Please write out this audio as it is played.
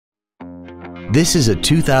This is a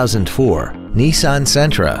 2004 Nissan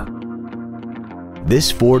Sentra. This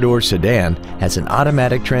four-door sedan has an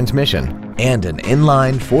automatic transmission and an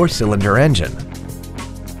inline four-cylinder engine.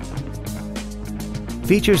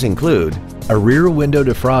 Features include a rear window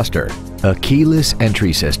defroster, a keyless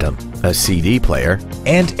entry system, a CD player,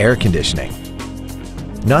 and air conditioning.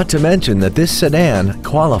 Not to mention that this sedan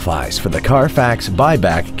qualifies for the Carfax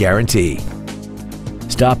buyback guarantee.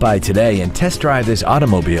 Stop by today and test drive this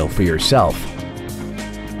automobile for yourself.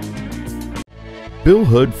 Bill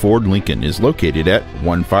Hood Ford Lincoln is located at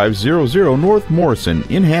 1500 North Morrison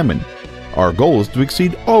in Hammond. Our goal is to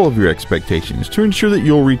exceed all of your expectations to ensure that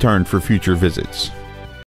you'll return for future visits.